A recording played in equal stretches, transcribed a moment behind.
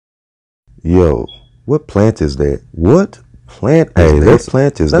Yo, what plant is that? What plant is Hey, that? that's What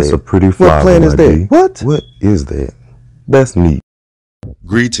plant is that's that? a pretty What flower, plant is my that? G. What is that? That's me.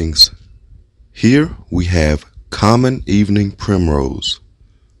 Greetings. Here we have common evening primrose,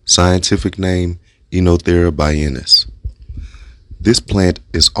 scientific name Oenothera biennis. This plant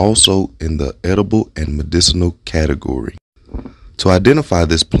is also in the edible and medicinal category. To identify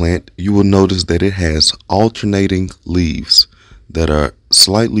this plant, you will notice that it has alternating leaves that are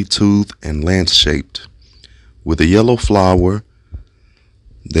slightly toothed and lance-shaped, with a yellow flower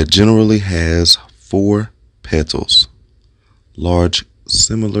that generally has 4 petals, large,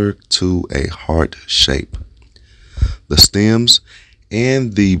 similar to a heart shape. The stems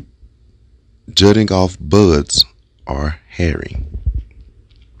and the jutting off buds are hairy.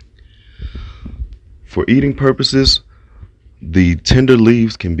 For eating purposes, the tender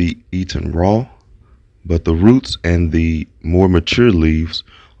leaves can be eaten raw, but the roots and the more mature leaves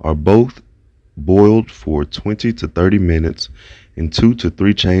are both boiled for 20 to 30 minutes in 2 to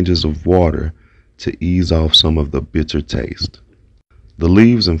 3 changes of water to ease off some of the bitter taste. The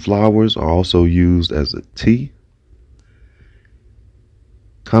leaves and flowers are also used as a tea.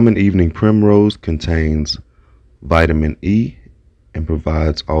 Common evening primrose contains vitamin E and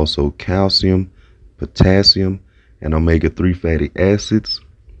provides also calcium, potassium, and omega-3 fatty acids.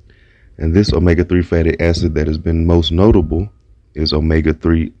 And this omega-3 fatty acid that has been most notable is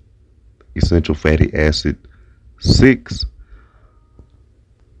omega-3 essential fatty acid 6,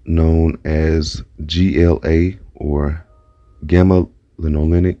 known as GLA or gamma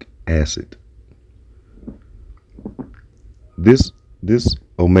linolenic acid. This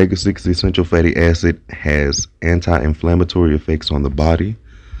omega-6 essential fatty acid has anti-inflammatory effects on the body.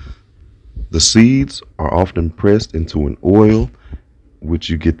 The seeds are often pressed into an oil,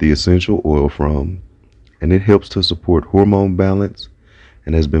 which you get the essential oil from, and it helps to support hormone balance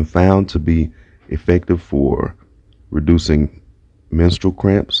and has been found to be effective for reducing menstrual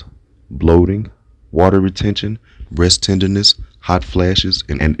cramps, bloating, water retention, breast tenderness, hot flashes,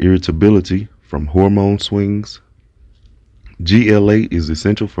 and irritability from hormone swings. GLA is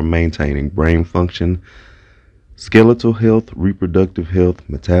essential for maintaining brain function, skeletal health, reproductive health,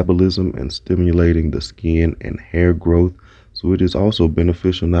 metabolism, and stimulating the skin and hair growth. So it is also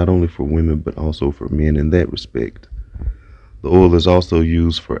beneficial not only for women but also for men in that respect. The oil is also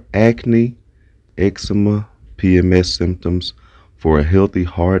used for acne, eczema, PMS symptoms, for a healthy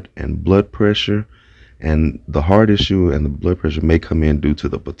heart and blood pressure, and the heart issue and the blood pressure may come in due to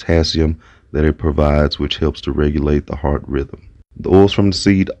the potassium that it provides, which helps to regulate the heart rhythm. The oils from the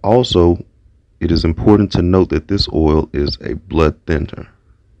seed also, it is important to note that this oil is a blood thinner.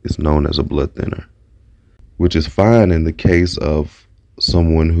 It's known as a blood thinner, which is fine in the case of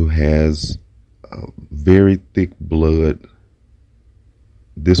someone who has very thick blood.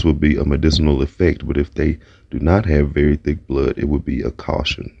 This would be a medicinal effect, but if they do not have very thick blood, it would be a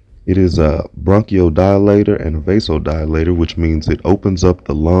caution. It is a bronchodilator and a vasodilator, which means it opens up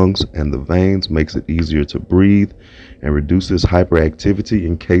the lungs and the veins, makes it easier to breathe, and reduces hyperactivity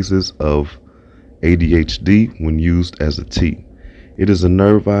in cases of ADHD when used as a tea. It is a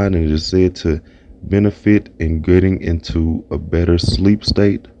nervine and it is said to benefit in getting into a better sleep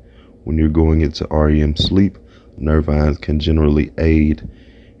state. When you're going into REM sleep, nervines can generally aid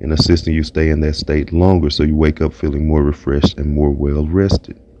in assisting you stay in that state longer so you wake up feeling more refreshed and more well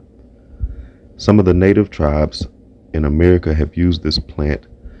rested. Some of the native tribes in America have used this plant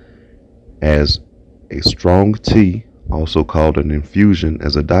as a strong tea, also called an infusion,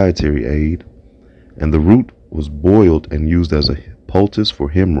 as a dietary aid, and the root was boiled and used as a poultice for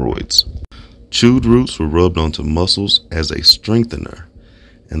hemorrhoids. Chewed roots were rubbed onto muscles as a strengthener,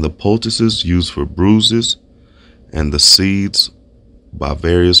 and the poultices used for bruises, and the seeds by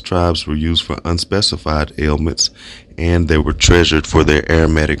various tribes were used for unspecified ailments, and they were treasured for their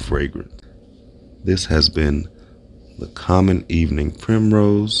aromatic fragrance. This has been the common evening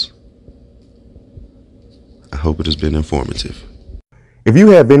primrose. I hope it has been informative. If you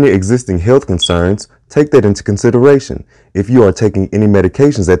have any existing health concerns, take that into consideration. If you are taking any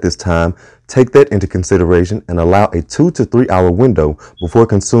medications at this time, take that into consideration and allow a 2 to 3 hour window before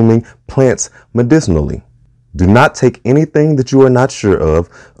consuming plants medicinally. Do not take anything that you are not sure of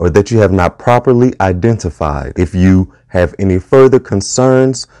or that you have not properly identified. If you have any further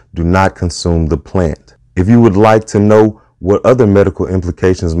concerns, do not consume the plant. If you would like to know what other medical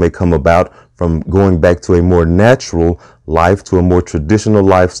implications may come about from going back to a more natural life, to a more traditional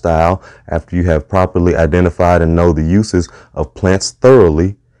lifestyle, after you have properly identified and know the uses of plants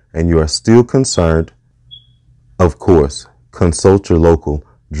thoroughly, and you are still concerned, of course, consult your local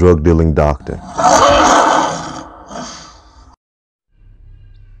drug dealing doctor.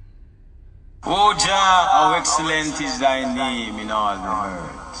 O Jah, how excellent is thy name in all the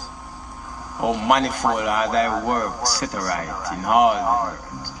earth. O manifold are thy works set aright in all the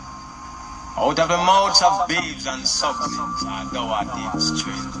earth. Out of the mouths of babes and sucklings art thou art in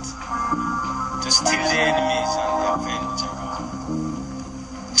strength, to still the enemies and the avenger.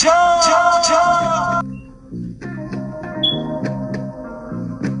 Jah, Jah, Jah.